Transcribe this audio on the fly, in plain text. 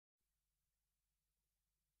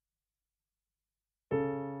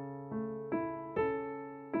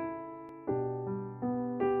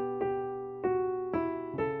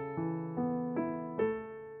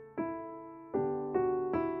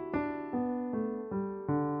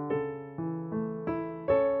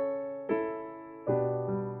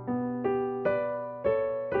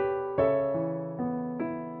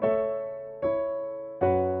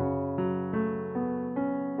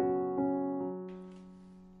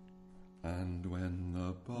And when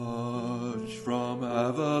the barge from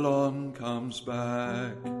Avalon comes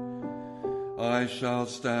back, I shall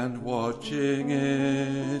stand watching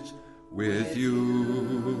it with you,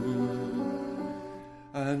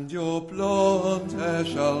 and your blonde hair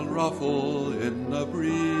shall ruffle in the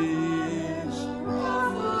breeze,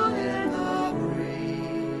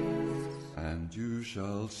 and you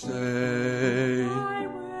shall say, I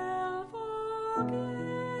will forgive,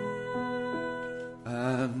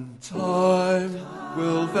 and time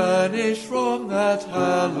will vanish from that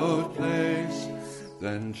hallowed place.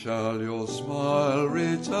 Then shall your smile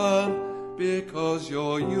return, because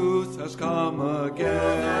your youth has come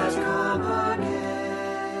again.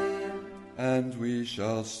 And we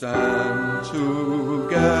shall stand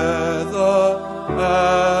together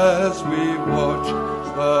as we watch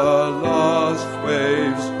the last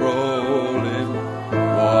waves roll in,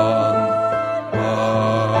 one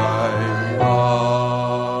by one.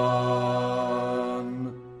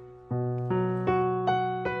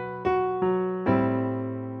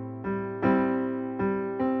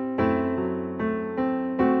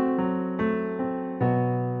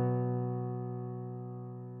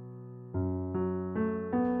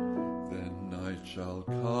 Night shall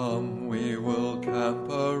come, we will camp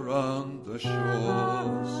around the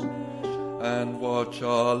shores and watch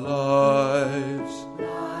our lives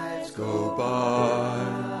go by,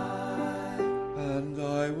 and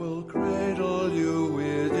I will cradle you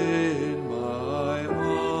within my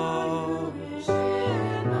arms,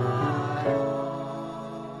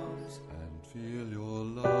 and feel your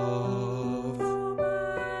love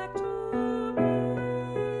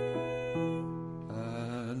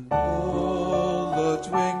and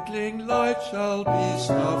twinkling light shall be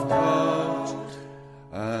snuffed out,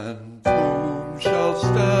 and whom shall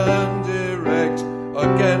stand erect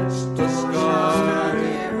against the sky,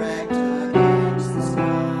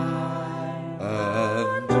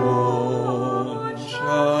 and dawn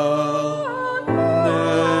shall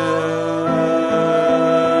never come.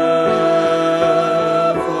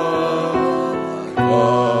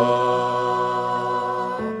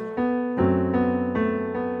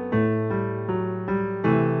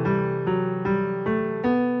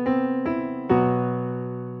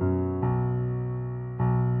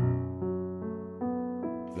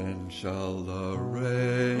 Then shall the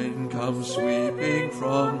rain come sweeping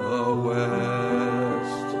from the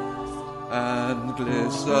west, and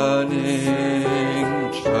glistening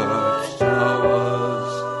church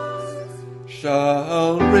towers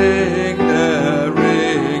shall ring their peals,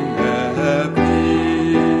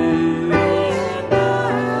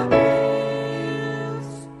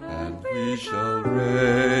 and we shall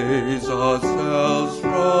raise ourselves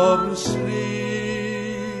from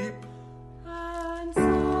sleep,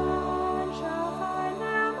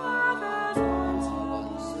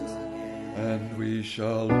 and we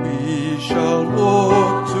shall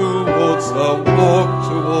walk towards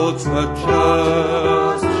the church.